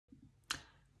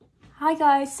Hi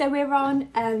guys, so we're on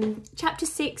chapter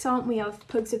 6, aren't we, of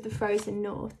Pugs of the Frozen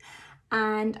North,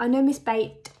 and I know Miss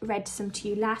Bate read some to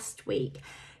you last week.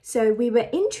 So we were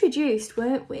introduced,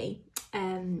 weren't we,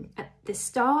 at the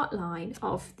start line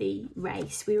of the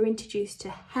race. We were introduced to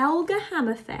Helga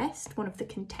Hammerfest, one of the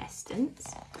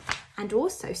contestants, and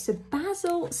also Sir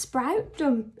Basil Sprout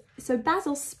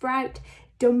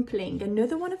Dumpling,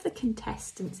 another one of the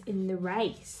contestants in the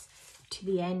race to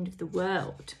the end of the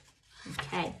world.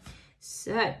 Okay,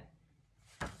 so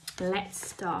let's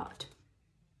start.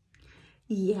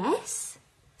 Yes,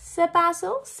 Sir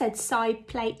Basil, said Side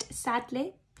Plate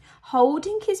sadly,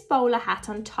 holding his bowler hat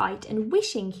on tight and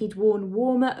wishing he'd worn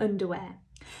warmer underwear.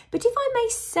 But if I may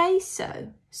say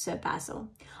so, Sir Basil,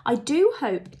 I do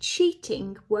hope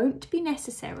cheating won't be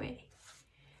necessary.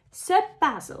 Sir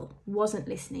Basil wasn't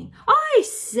listening. I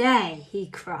say, he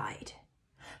cried.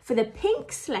 For the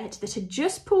pink sled that had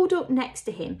just pulled up next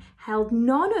to him held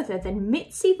none other than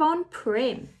Mitzi von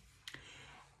Prim,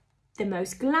 the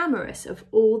most glamorous of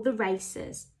all the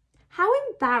racers. How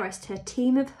embarrassed her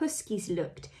team of huskies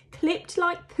looked, clipped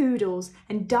like poodles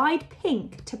and dyed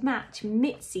pink to match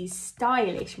Mitzi's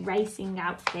stylish racing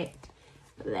outfit.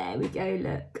 There we go,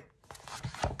 look.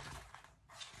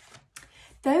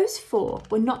 Those four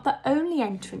were not the only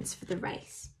entrants for the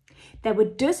race. There were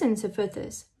dozens of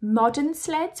others, modern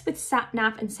sleds with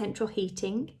sat-nav and central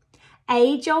heating,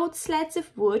 age-old sleds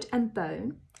of wood and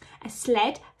bone, a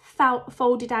sled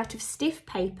folded out of stiff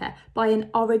paper by an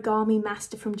origami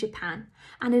master from Japan,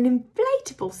 and an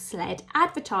inflatable sled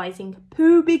advertising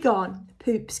 "Poo be gone,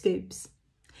 poop scoops."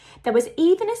 There was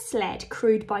even a sled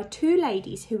crewed by two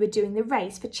ladies who were doing the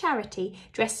race for charity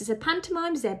dressed as a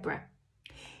pantomime zebra.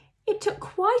 It took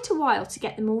quite a while to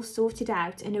get them all sorted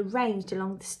out and arranged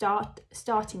along the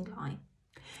starting line.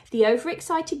 The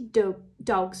overexcited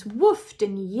dogs woofed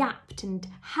and yapped and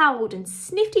howled and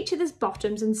sniffed each other's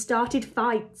bottoms and started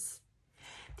fights.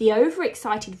 The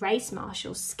overexcited race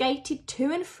marshals skated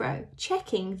to and fro,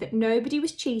 checking that nobody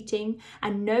was cheating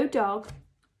and no dog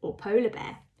or polar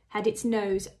bear had its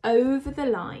nose over the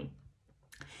line.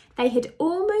 They had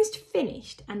almost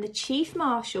finished and the Chief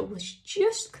Marshal was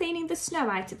just cleaning the snow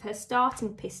out of her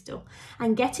starting pistol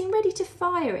and getting ready to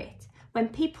fire it when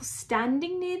people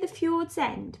standing near the fjord's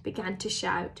end began to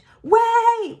shout,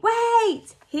 "Wait,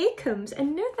 wait, here comes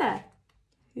another."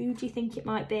 Who do you think it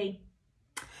might be?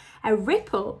 A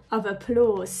ripple of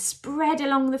applause spread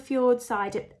along the fjord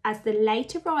side as the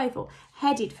late arrival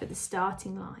headed for the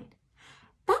starting line.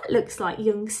 "That looks like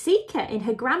young Seeker in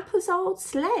her grandpa's old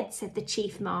sled," said the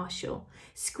Chief Marshal,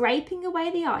 scraping away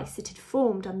the ice that had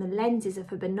formed on the lenses of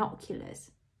her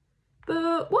binoculars.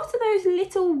 "But what are those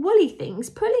little woolly things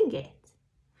pulling it?"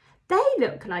 "They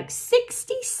look like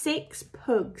 66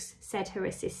 pugs," said her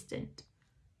assistant.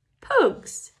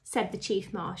 "Pugs," said the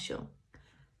Chief Marshal.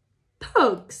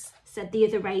 "Pugs," said the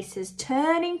other racers,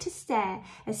 turning to stare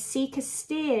as Seeker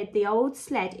steered the old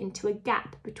sled into a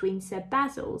gap between Sir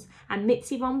Basil's and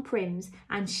Mitzi von Prim's,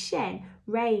 and Shen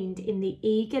reined in the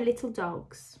eager little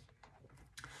dogs.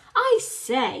 "I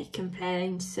say,"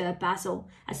 complained Sir Basil,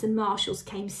 as the marshals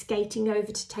came skating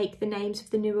over to take the names of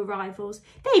the new arrivals,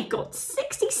 "they've got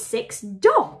 66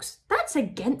 dogs. That's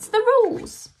against the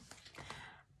rules."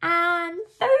 "And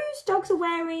those dogs are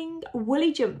wearing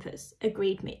woolly jumpers,"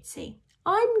 agreed Mitzi.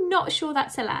 "I'm not sure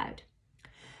that's allowed."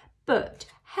 But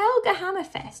Helga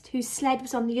Hammerfest, whose sled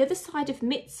was on the other side of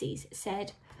Mitzi's,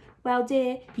 said, "Well,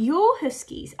 dear, your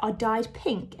huskies are dyed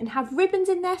pink and have ribbons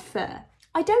in their fur.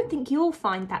 I don't think you'll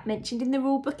find that mentioned in the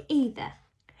rule book either."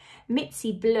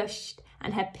 Mitzi blushed,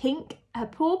 and her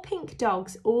poor pink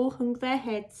dogs all hung their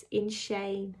heads in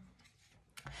shame.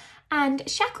 "And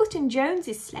Shackleton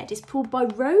Jones's sled is pulled by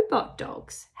robot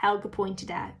dogs," Helga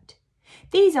pointed out.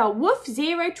 "These are Woof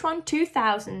Zerotron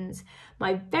 2000s,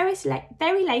 my very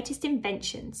latest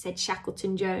invention," said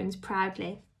Shackleton Jones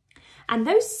proudly. "And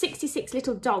those 66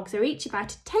 little dogs are each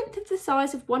about 1/10 of the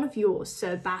size of one of yours,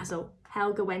 Sir Basil,"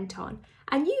 Helga went on.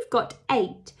 "And you've got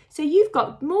 8, so you've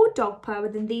got more dog power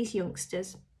than these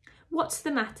youngsters. What's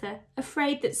the matter?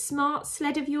 Afraid that smart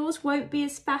sled of yours won't be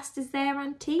as fast as their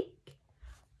antique?"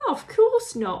 "Of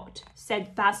course not,"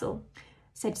 said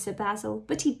Sir Basil,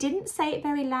 but he didn't say it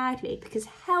very loudly because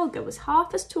Helga was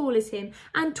half as tall as him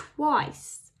and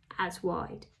twice as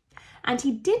wide, and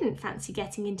he didn't fancy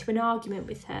getting into an argument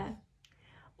with her.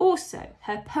 Also,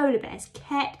 her polar bears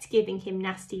kept giving him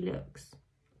nasty looks.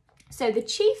 So the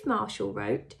Chief Marshal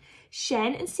wrote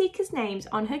Shen and Seeker's names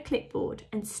on her clipboard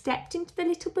and stepped into the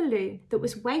little balloon that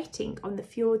was waiting on the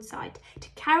fjord side to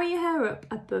carry her up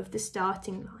above the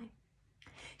starting line.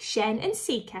 Shen and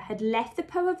Seeker had left the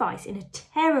Po of Ice in a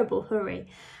terrible hurry,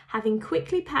 having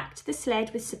quickly packed the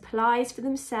sled with supplies for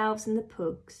themselves and the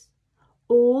pugs.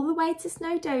 All the way to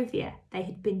Snowdovia, they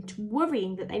had been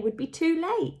worrying that they would be too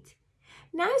late.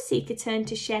 Now Seeker turned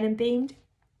to Shen and beamed.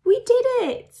 "We did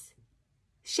it!"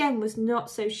 Shen was not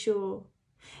so sure.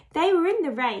 They were in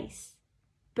the race,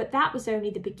 but that was only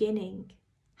the beginning.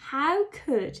 How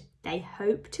could they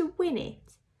hope to win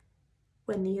it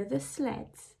when the other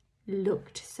sleds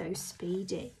looked so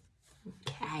speedy?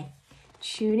 Okay,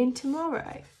 tune in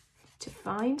tomorrow to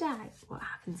find out what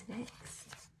happens next.